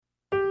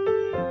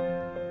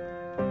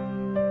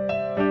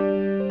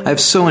I've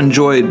so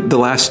enjoyed the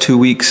last 2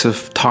 weeks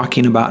of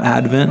talking about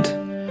Advent,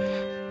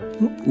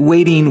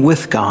 waiting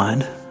with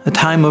God, a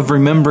time of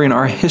remembering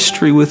our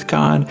history with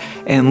God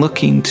and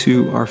looking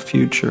to our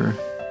future.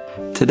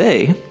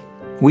 Today,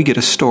 we get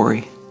a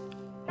story.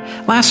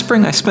 Last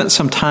spring, I spent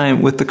some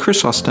time with the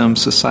Chrysostom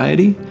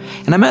Society,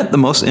 and I met the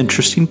most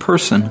interesting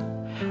person,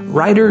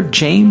 writer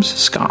James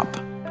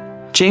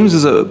Schaap. James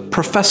is a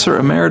professor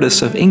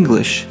emeritus of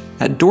English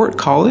at Dordt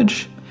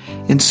College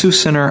in Sioux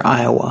Center,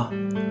 Iowa.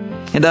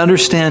 And to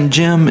understand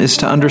Jim is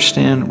to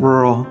understand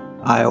rural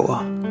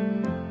Iowa.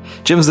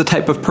 Jim is the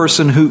type of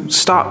person who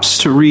stops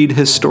to read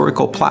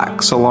historical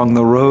plaques along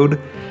the road.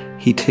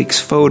 He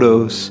takes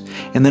photos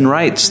and then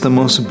writes the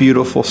most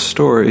beautiful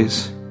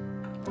stories.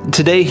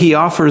 Today he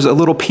offers a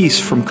little piece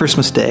from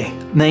Christmas Day,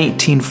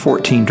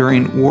 1914,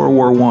 during World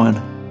War I.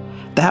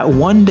 That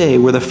one day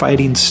where the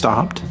fighting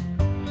stopped,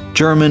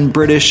 German,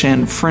 British,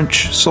 and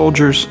French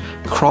soldiers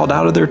crawled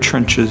out of their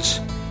trenches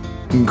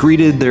and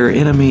greeted their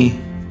enemy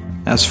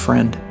as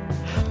friend.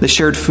 They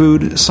shared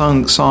food,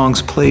 sung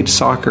songs, played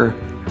soccer,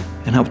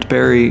 and helped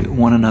bury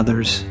one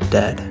another's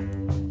dead.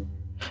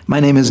 My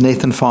name is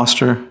Nathan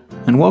Foster,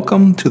 and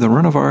welcome to the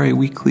Renovare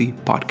Weekly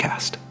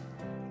Podcast.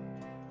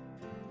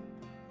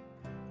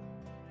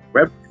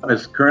 Webcam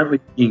is currently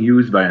being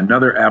used by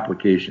another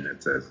application,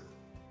 it says.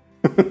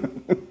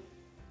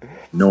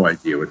 No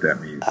idea what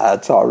that means.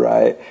 That's all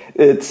right.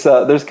 It's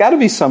there's got to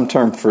be some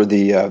term for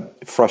the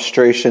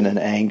frustration and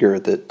anger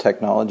that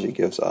technology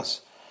gives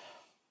us.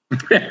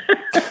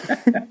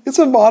 It's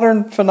a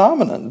modern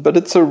phenomenon, but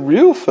it's a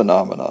real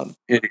phenomenon.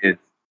 It is.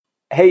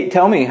 Hey,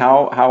 tell me,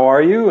 how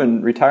are you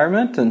in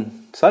retirement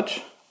and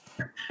such?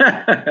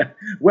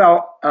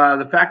 Well,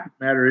 the fact of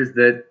the matter is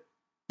that,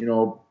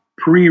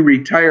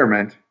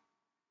 pre-retirement,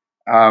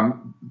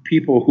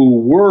 people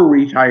who were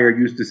retired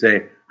used to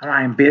say,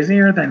 I'm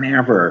busier than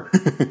ever.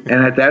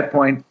 And at that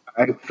point,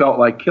 I felt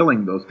like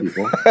killing those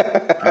people.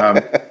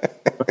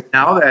 But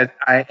now that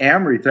I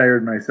am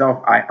retired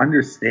myself, I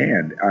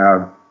understand.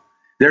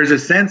 There's a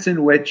sense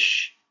in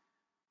which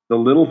the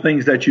little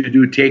things that you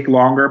do take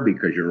longer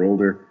because you're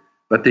older,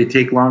 but they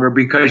take longer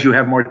because you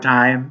have more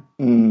time.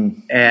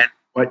 And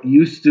what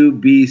used to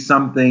be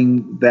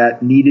something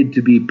that needed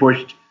to be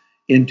pushed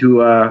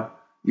into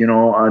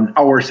an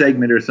hour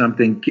segment or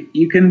something,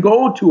 you can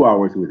go 2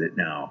 hours with it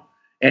now.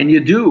 And you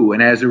do,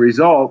 and as a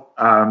result,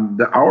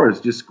 the hours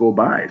just go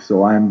by.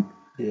 So I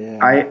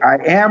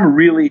am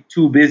really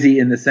too busy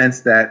in the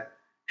sense that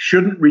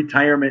shouldn't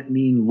retirement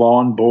mean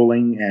lawn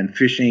bowling and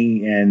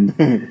fishing and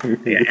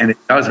it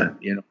doesn't.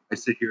 I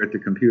sit here at the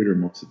computer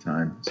most of the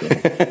time. So.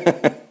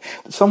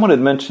 Someone had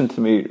mentioned to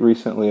me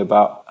recently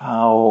about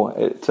how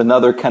it's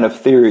another kind of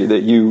theory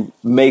that you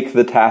make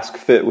the task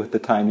fit with the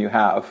time you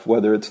have,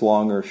 whether it's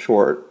long or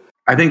short.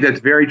 I think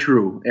that's very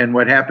true. And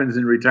what happens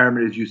in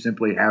retirement is you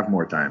simply have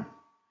more time.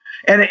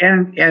 And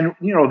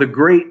the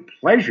great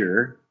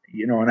pleasure,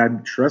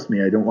 trust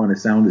me, I don't want to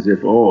sound as if,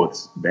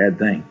 it's a bad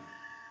thing.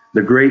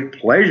 The great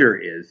pleasure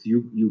is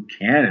you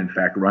can, in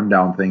fact, run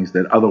down things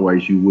that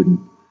otherwise you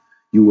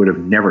would have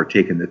never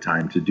taken the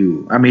time to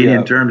do. I mean,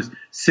 in terms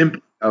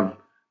simply of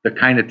the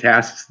kind of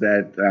tasks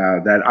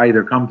that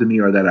either come to me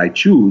or that I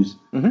choose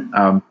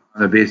on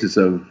the basis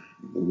of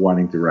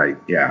wanting to write.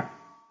 Yeah.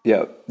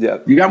 Yep.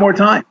 You got more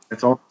time.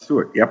 That's all to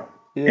it. Yep.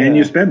 Yeah. And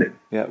you spend it.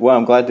 Yeah. Well,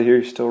 I'm glad to hear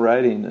you're still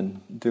writing and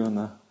doing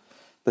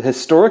the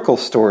historical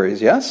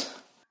stories. Yes.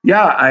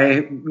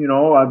 Yeah.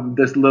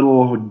 This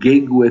little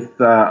gig with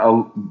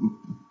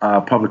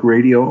public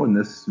radio in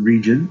this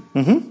region,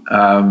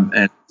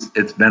 and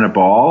it's been a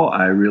ball.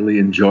 I really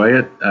enjoy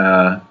it,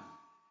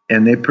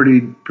 and they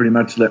pretty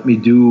much let me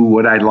do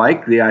what I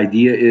like. The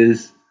idea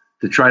is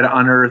to try to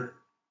unearth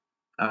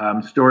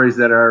stories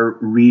that are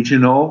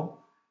regional,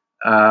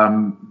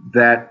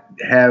 that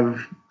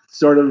have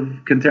sort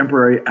of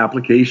contemporary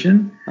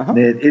application.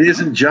 It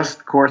isn't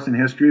just course in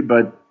history,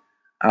 but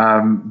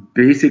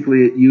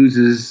basically it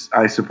uses,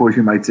 I suppose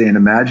you might say, an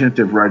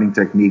imaginative writing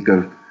technique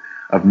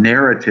of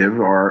narrative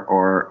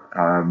or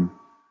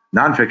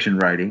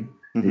nonfiction writing.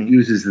 It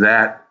uses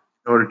that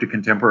in order to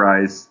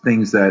contemporize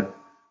things that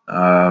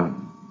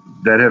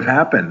have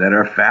happened, that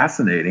are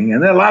fascinating,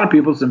 and that a lot of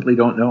people simply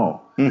don't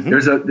know.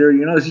 There's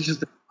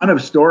just a ton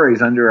of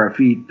stories under our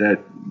feet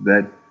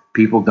that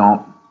people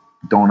don't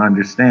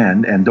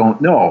understand and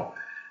don't know.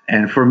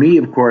 And for me,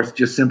 of course,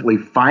 just simply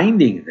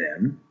finding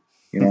them,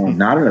 I'm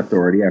not an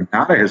authority, I'm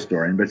not a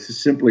historian, but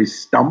just simply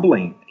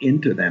stumbling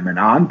into them and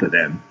onto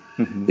them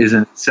is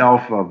in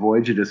itself a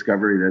voyage of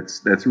discovery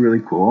that's really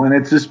cool. And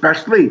it's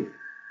especially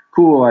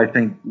cool, I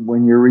think,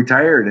 when you're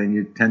retired and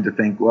you tend to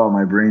think, well,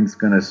 my brain's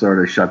going to sort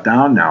of shut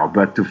down now.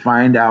 But to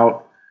find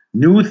out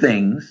new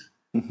things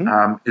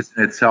is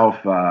in itself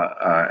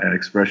an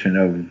expression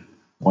of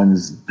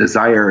one's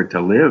desire to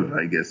live,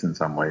 I guess, in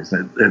some ways.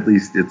 At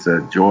least it's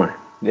a joy.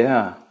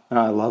 Yeah,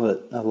 I love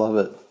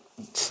it.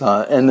 It's,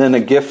 and then a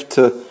gift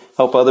to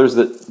help others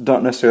that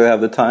don't necessarily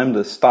have the time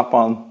to stop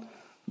on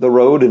the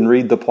road and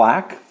read the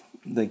plaque.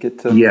 They get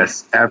to...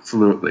 Yes,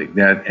 absolutely.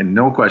 That, and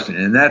no question.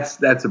 And that's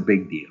a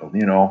big deal,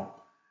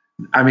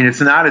 I mean,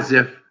 it's not as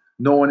if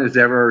no one has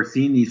ever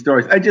seen these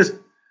stories. I just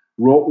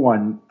wrote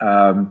one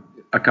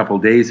a couple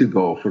days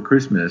ago for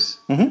Christmas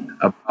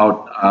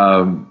about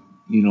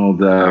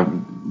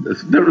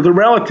the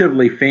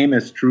relatively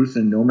famous truce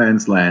in no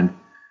man's land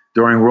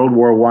during World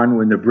War I,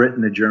 when the Brit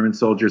and the German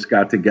soldiers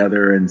got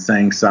together and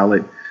sang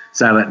Silent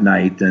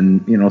Night,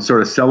 and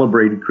sort of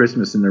celebrated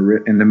Christmas in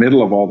the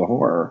middle of all the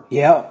horror.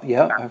 Yeah,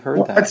 I've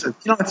heard that.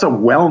 It's a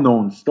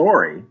well-known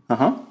story.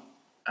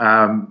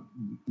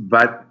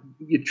 But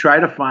you try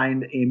to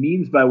find a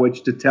means by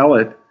which to tell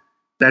it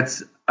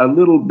that's a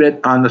little bit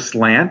on the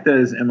slant,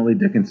 as Emily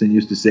Dickinson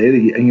used to say,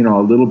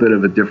 a little bit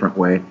of a different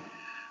way.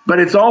 But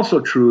it's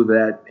also true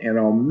that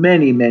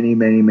many, many,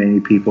 many, many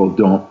people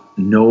don't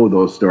know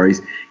those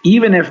stories,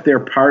 even if they're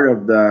part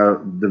of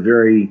the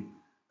very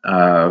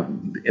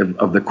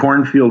of the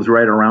cornfields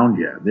right around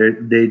you.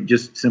 They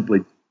just simply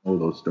don't know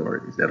those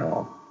stories at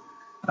all.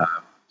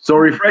 So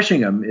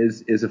refreshing them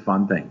is a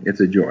fun thing. It's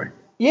a joy.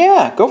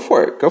 Yeah, go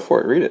for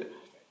it. Read it.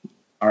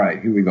 All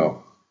right, here we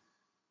go.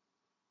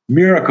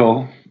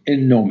 Miracle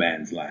in no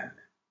man's land.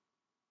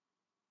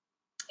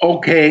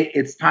 Okay,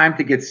 it's time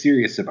to get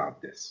serious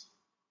about this.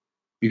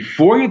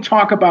 Before you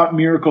talk about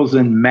miracles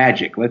and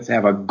magic, let's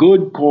have a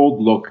good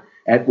cold look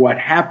at what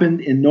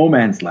happened in no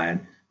man's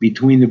land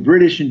between the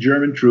British and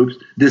German troops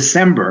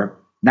December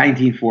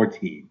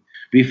 1914.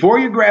 Before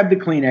you grab the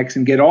Kleenex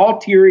and get all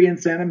teary and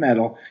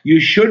sentimental, you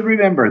should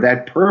remember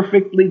that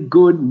perfectly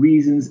good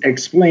reasons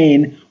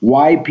explain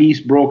why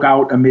peace broke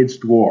out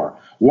amidst war.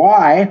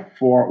 Why,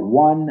 for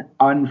one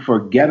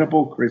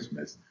unforgettable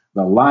Christmas,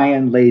 the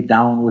lion lay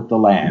down with the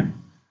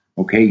lamb.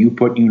 Okay, you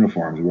put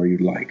uniforms where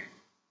you'd like.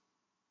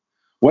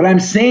 What I'm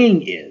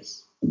saying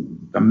is,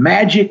 the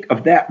magic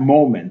of that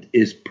moment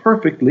is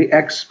perfectly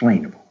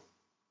explainable.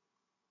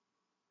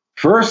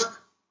 First,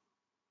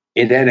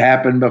 it had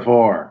happened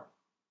before.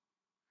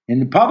 In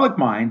the public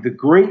mind, the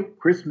great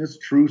Christmas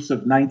truce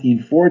of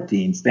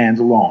 1914 stands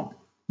alone.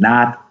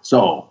 Not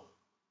so.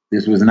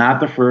 This was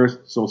not the first,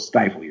 so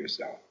stifle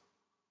yourself.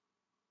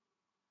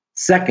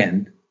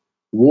 Second,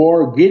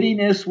 war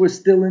giddiness was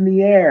still in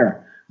the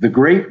air. The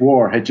Great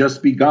War had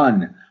just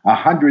begun.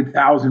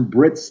 100,000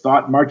 Brits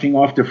thought marching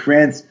off to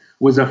France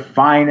was a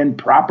fine and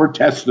proper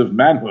test of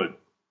manhood.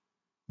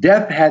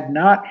 Death had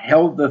not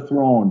held the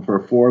throne for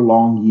 4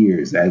 long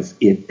years, as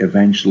it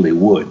eventually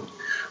would.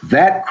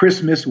 That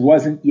Christmas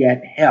wasn't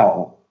yet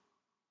hell.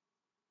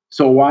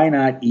 So why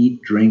not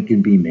eat, drink,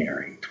 and be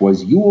merry?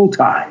 'Twas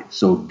Yuletide,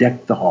 so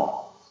deck the halls.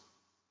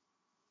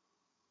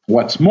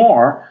 What's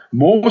more,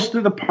 most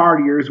of the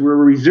partiers were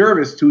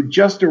reservists who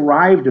just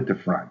arrived at the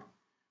front.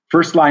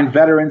 First-line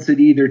veterans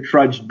had either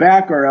trudged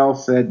back or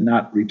else had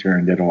not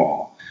returned at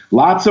all.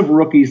 Lots of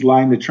rookies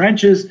lined the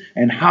trenches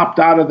and hopped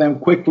out of them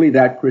quickly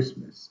that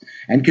Christmas.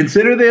 And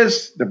consider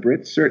this, the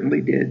Brits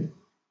certainly did.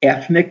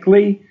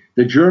 Ethnically,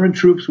 the German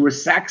troops were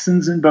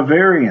Saxons and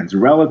Bavarians,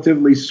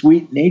 relatively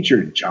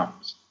sweet-natured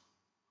chums.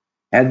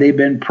 Had they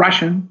been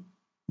Prussian,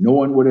 no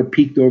one would have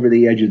peeked over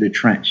the edge of the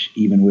trench,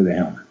 even with a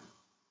helmet.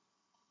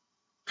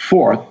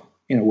 Fourth,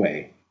 in a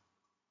way,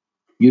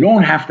 you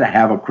don't have to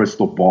have a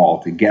crystal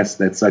ball to guess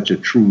that such a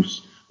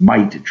truce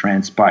might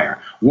transpire.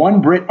 One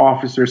Brit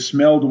officer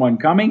smelled one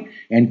coming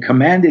and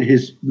commanded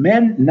his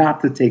men not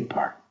to take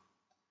part.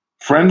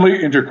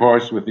 Friendly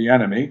intercourse with the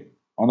enemy,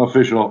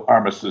 unofficial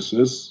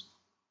armistices,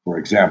 for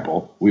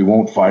example, we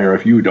won't fire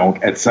if you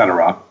don't,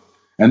 etc.,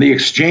 and the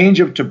exchange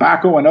of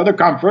tobacco and other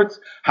comforts,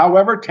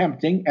 however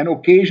tempting and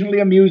occasionally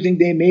amusing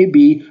they may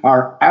be,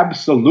 are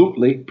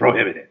absolutely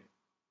prohibited.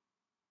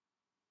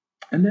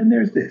 And then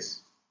there's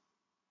this.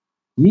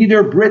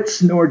 Neither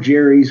Brits nor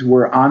Jerrys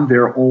were on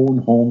their own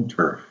home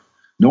turf.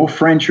 No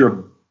French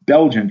or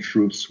Belgian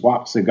troops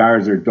swapped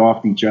cigars or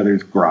doffed each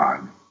other's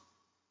grog.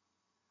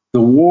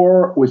 The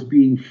war was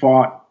being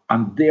fought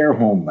on their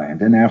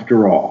homeland, and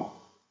after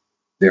all,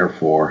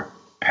 therefore,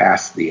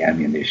 pass the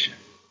ammunition.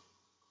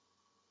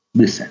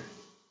 Listen,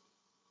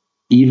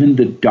 even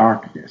the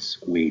darkness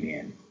weighed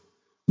in.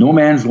 No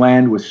man's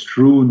land was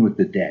strewn with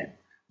the dead.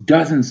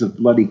 Dozens of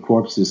bloody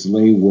corpses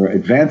lay where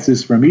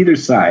advances from either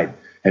side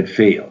had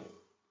failed.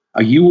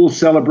 A Yule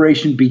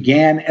celebration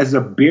began as a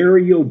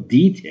burial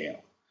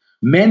detail.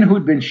 Men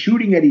who'd been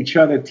shooting at each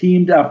other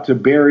teamed up to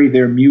bury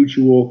their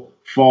mutual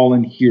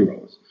fallen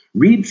heroes.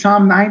 Read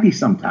Psalm 90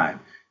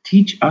 sometime.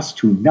 Teach us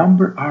to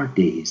number our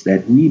days,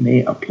 that we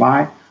may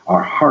apply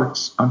our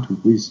hearts unto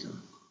wisdom.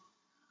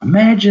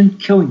 Imagine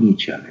killing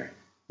each other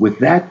with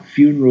that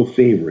funeral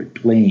favorite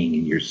playing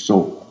in your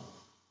soul.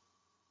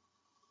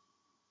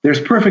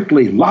 There's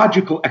perfectly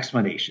logical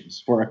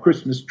explanations for a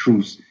Christmas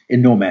truce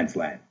in no man's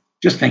land.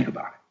 Just think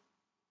about it.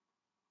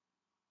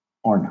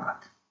 Or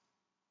not.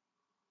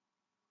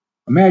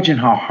 Imagine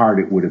how hard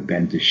it would have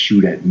been to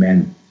shoot at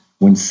men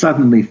when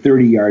suddenly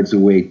 30 yards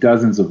away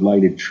dozens of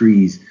lighted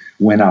trees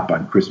went up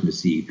on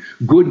Christmas Eve.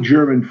 Good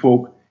German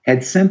folk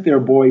had sent their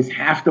boys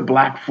half the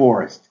Black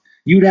Forest.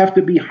 You'd have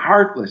to be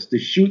heartless to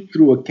shoot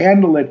through a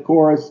candlelit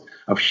chorus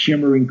of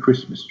shimmering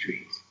Christmas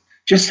trees.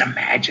 Just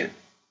imagine.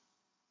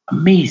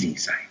 Amazing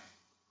sight.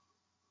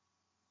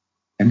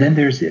 And then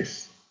there's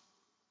this.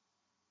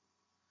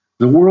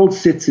 The world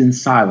sits in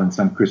silence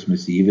on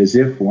Christmas Eve as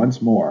if,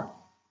 once more,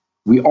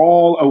 we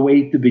all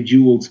await the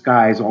bejeweled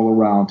skies all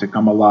around to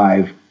come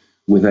alive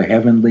with a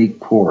heavenly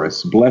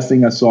chorus,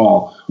 blessing us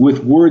all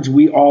with words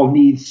we all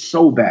need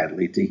so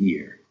badly to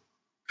hear.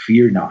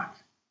 Fear not.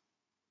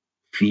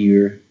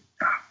 Fear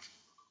not.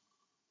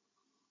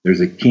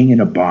 There's a king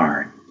in a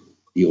barn,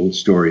 the old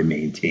story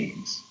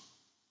maintains.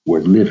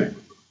 We're living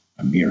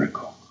a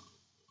miracle.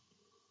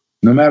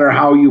 No matter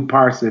how you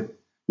parse it,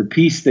 the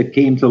peace that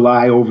came to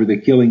lie over the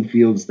killing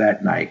fields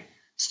that night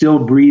still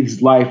breathes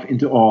life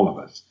into all of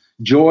us.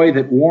 Joy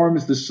that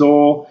warms the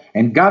soul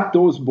and got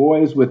those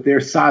boys with their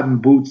sodden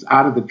boots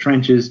out of the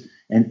trenches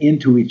and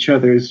into each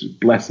other's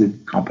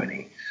blessed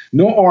company.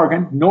 No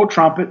organ, no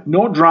trumpet,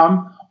 no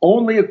drum,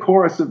 only a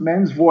chorus of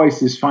men's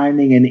voices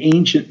finding an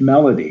ancient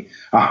melody,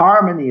 a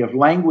harmony of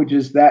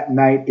languages that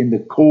night in the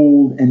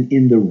cold and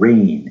in the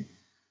rain.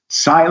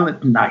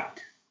 Silent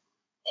night,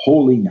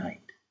 holy night,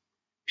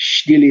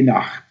 stille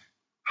Nacht,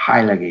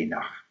 heilige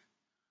Nacht.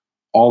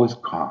 All is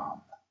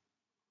calm,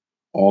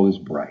 all is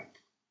bright.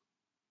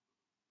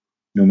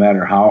 No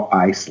matter how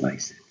I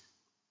slice it,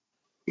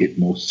 it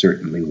most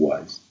certainly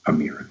was a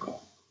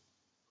miracle.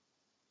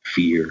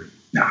 Fear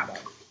not.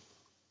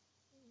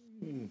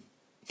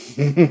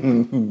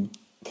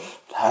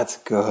 That's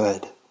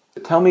good.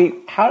 Tell me,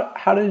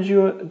 how did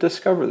you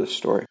discover this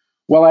story?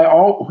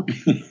 Well,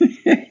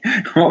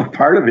 well,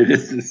 part of it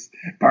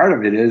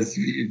is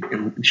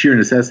sheer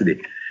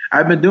necessity.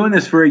 I've been doing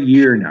this for a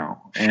year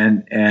now,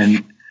 and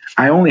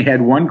I only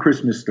had one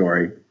Christmas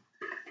story,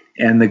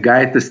 and the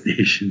guy at the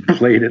station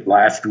played it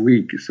last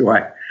week. So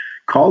I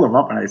called him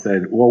up and I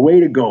said, "Well, way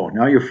to go!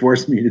 Now you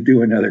forced me to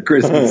do another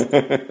Christmas."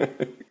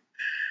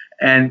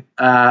 And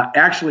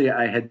actually,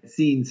 I had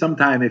seen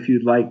sometime, if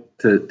you'd like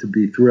to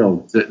be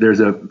thrilled, there's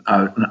an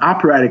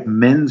operatic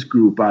men's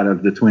group out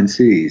of the Twin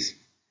Cities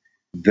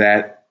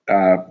that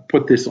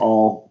put this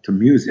all to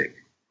music.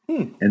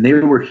 And they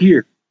were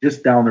here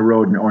just down the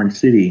road in Orange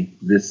City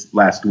this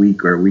last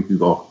week or a week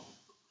ago.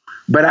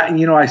 But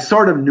I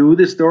sort of knew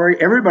the story.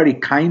 Everybody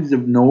kind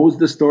of knows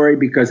the story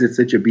because it's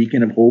such a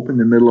beacon of hope in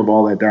the middle of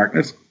all that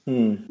darkness.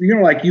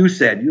 Like you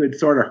said, you had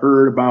sort of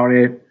heard about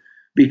it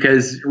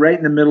because right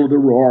in the middle of the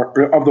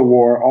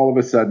war, all of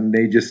a sudden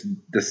they just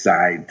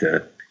decide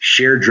to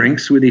share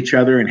drinks with each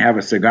other and have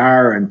a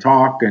cigar and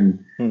talk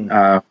and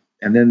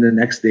then the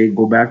next day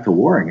go back to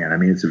war again. I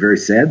mean, it's a very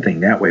sad thing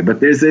that way. But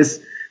there's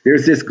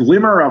this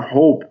glimmer of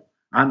hope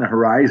on the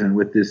horizon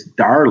with this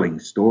darling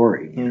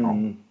story, you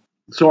know.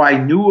 So I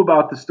knew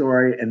about the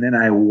story, and then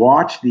I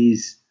watched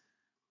these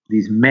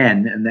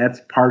men, and that's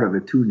part of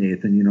it too,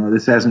 Nathan.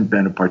 This hasn't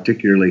been a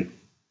particularly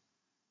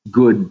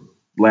good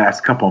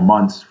last couple of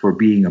months for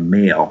being a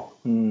male.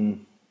 You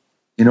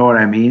know what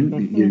I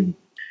mean?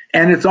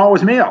 And it's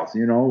always males,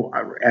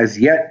 As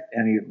yet,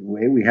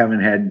 anyway, we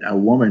haven't had a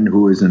woman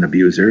who is an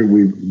abuser.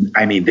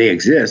 They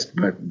exist,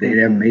 but they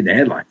haven't made the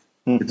headlines.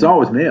 It's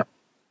always male.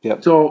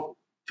 Yep. So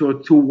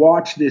to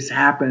watch this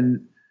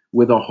happen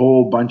with a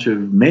whole bunch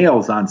of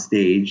males on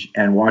stage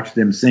and watch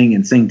them sing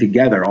and sing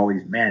together, all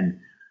these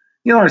men,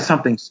 there's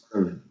something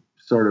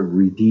sort of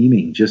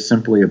redeeming just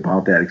simply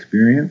about that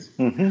experience.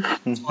 So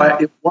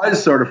it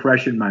was sort of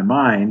fresh in my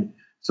mind.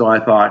 So I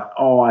thought,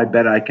 I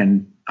bet I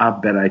can,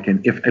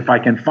 if I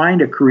can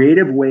find a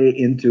creative way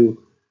into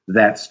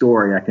that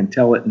story, I can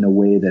tell it in a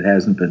way that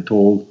hasn't been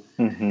told.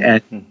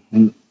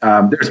 And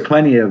there's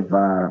plenty of,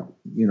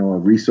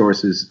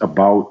 resources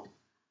about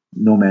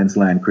No Man's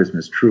Land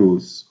Christmas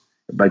Truce,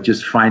 by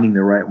just finding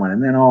the right one.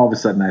 And then all of a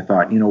sudden I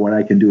thought, what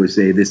I can do is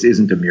say this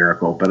isn't a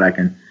miracle, but I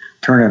can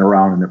turn it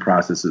around in the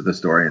process of the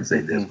story and say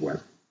this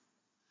was.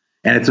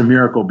 And it's a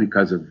miracle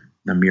because of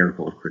the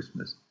miracle of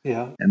Christmas.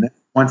 Yeah. And then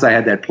once I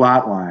had that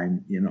plot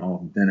line,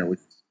 then it was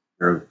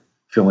sort of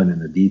filling in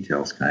the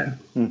details kind of.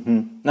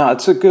 No,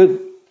 that's a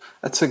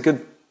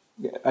good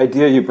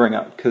idea you bring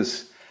up,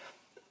 because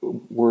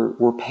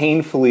we're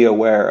painfully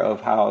aware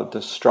of how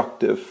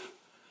destructive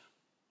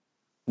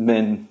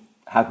men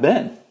have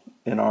been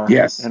in our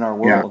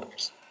world.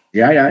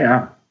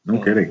 Yeah.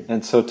 No kidding.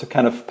 And so to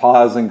kind of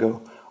pause and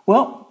go,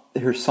 well,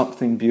 here's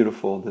something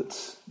beautiful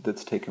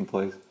that's taken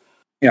place.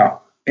 Yeah.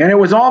 And it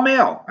was all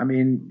male. I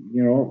mean,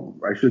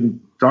 I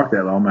shouldn't talk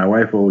that loud. My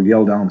wife will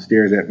yell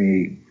downstairs at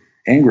me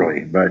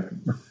angrily, but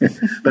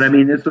I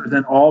mean, this was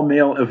an all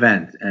male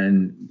event,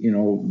 and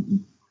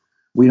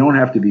we don't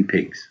have to be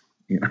pigs.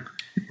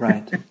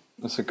 Right.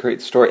 That's a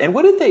great story. And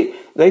what did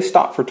they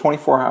stop for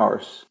 24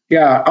 hours?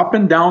 Yeah, up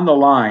and down the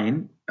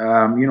line.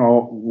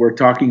 We're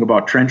talking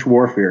about trench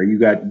warfare. You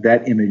got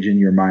that image in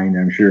your mind,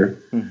 I'm sure.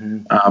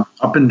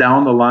 Up and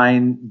down the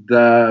line,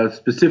 the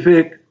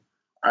specific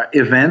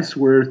events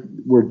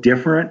were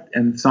different.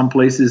 In some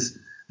places,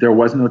 there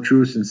was no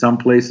truce. In some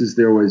places,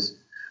 there was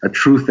a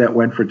truce that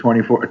went for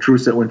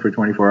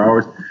 24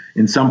 hours.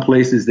 In some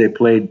places,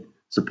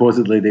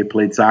 supposedly they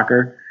played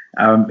soccer.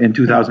 In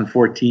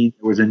 2014,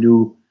 there was a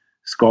new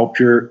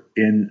sculpture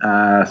in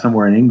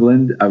somewhere in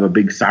England of a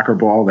big soccer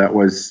ball that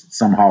was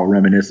somehow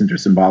reminiscent or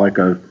symbolic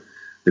of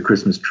the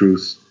Christmas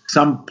truce.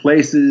 Some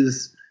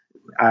places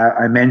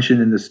I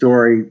mentioned in the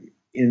story,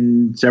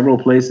 in several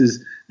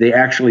places, they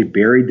actually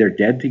buried their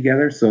dead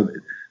together. So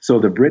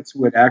the Brits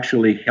would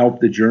actually help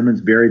the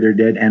Germans bury their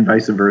dead and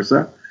vice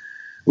versa,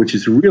 which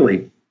is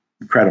really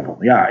incredible.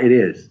 Yeah, it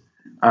is.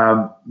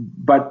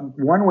 But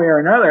one way or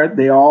another,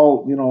 they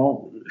all,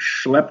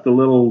 schlepped a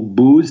little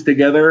booze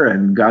together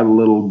and got a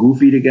little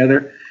goofy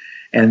together,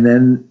 and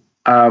then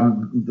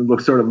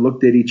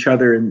looked at each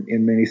other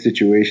in many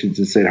situations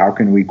and said, how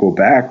can we go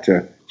back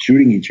to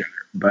shooting each other?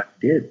 But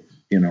did,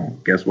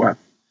 guess what?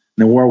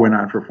 The war went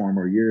on for 4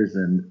 more years,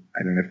 and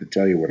I don't have to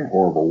tell you what a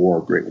horrible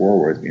war, great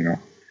war was,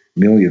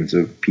 millions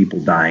of people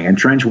dying, and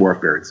trench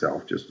warfare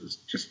itself was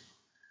just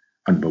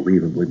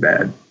unbelievably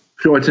bad.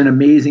 So it's an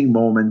amazing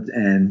moment,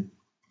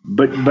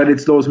 but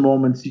it's those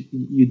moments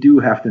you do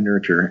have to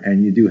nurture,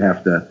 and you do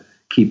have to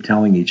keep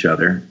telling each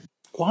other.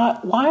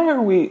 Why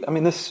are we,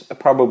 this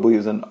probably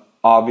is an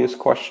obvious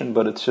question,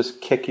 but it's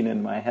just kicking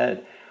in my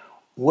head.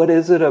 What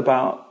is it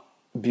about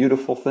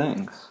beautiful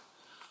things,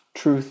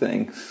 true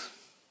things,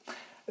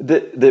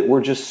 that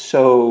we're just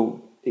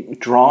so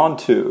drawn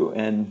to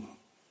and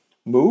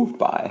moved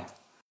by?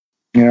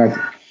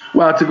 Yeah,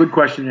 well, it's a good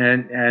question,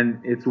 and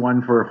it's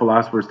one for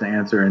philosophers to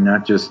answer, and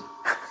not just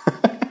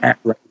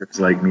writers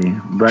like me.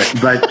 But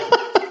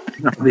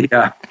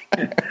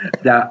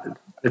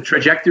the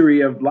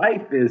trajectory of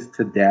life is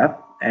to death,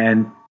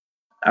 and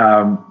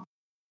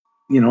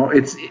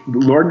it's,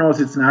 Lord knows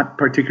it's not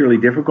particularly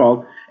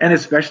difficult, and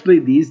especially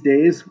these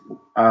days.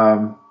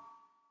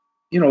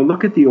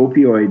 Look at the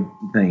opioid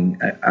thing.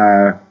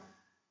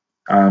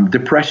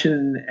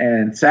 Depression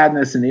and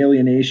sadness and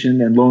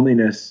alienation and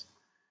loneliness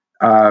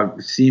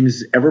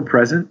seems ever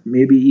present,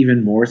 maybe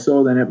even more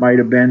so than it might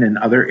have been in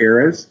other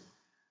eras.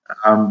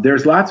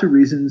 There's lots of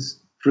reasons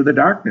for the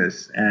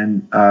darkness,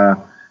 and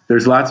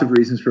there's lots of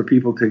reasons for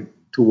people to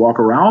walk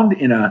around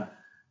in a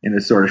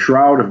sort of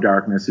shroud of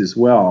darkness as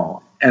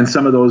well. And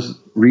some of those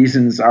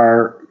reasons what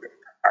are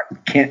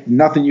you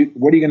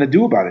going to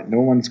do about it?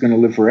 No one's going to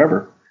live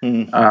forever.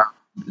 Mm.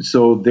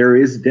 So there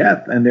is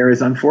death, and there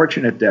is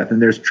unfortunate death,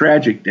 and there's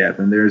tragic death,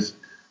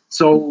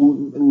 so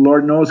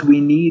Lord knows we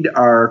need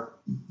our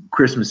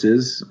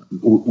Christmases.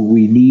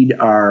 We need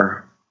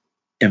our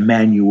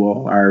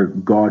Emmanuel, our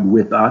God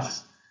with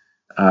us.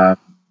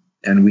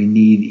 And we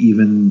need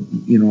even,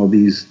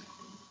 these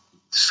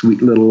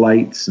sweet little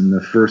lights and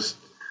the first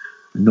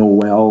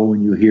Noel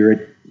when you hear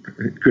it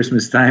at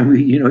Christmas time.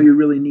 You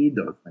really need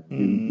those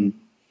things.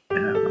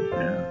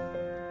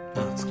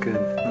 That's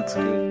good. That's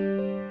good.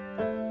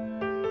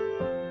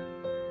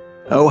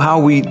 Oh, how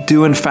we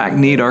do in fact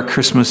need our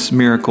Christmas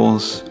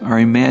miracles, our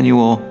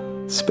Emmanuel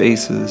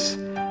spaces,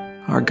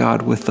 our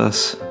God with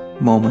us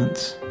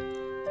moments.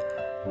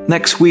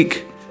 Next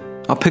week,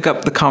 I'll pick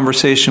up the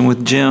conversation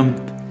with Jim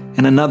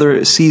and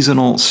another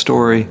seasonal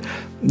story.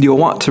 You'll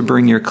want to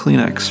bring your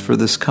Kleenex for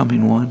this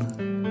coming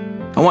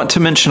one. I want to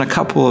mention a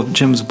couple of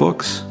Jim's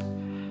books.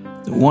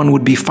 One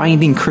would be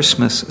Finding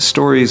Christmas,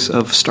 Stories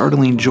of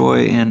Startling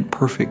Joy and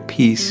Perfect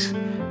Peace,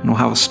 and we'll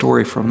have a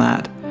story from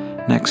that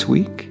next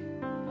week.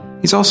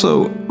 He's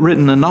also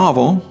written a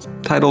novel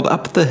titled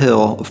Up the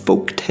Hill,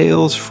 Folk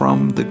Tales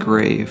from the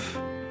Grave.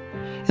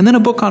 And then a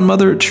book on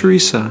Mother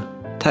Teresa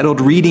titled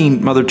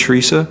Reading Mother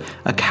Teresa,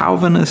 A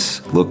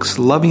Calvinist Looks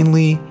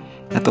Lovingly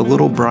at the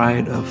Little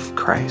Bride of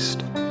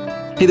Christ.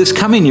 Hey, this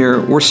coming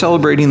year, we're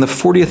celebrating the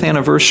 40th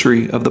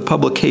anniversary of the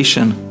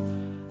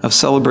publication of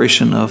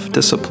Celebration of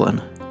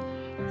Discipline.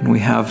 And we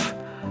have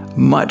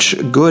much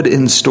good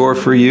in store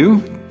for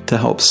you to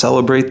help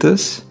celebrate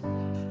this.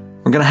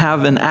 We're going to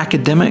have an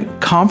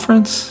academic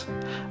conference,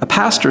 a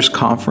pastor's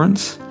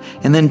conference,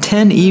 and then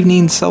 10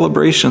 evening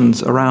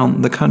celebrations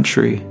around the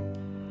country.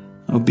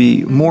 There'll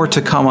be more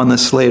to come on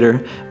this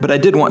later, but I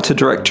did want to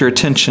direct your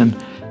attention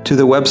to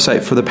the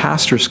website for the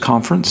pastor's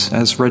conference,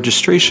 as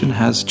registration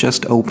has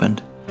just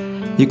opened.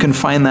 You can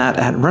find that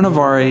at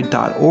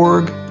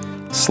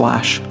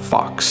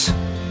renovare.org/Fox.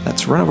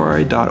 That's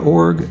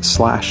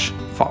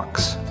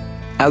renovare.org/Fox.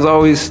 As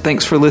always,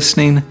 thanks for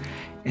listening,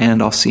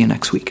 and I'll see you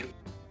next week.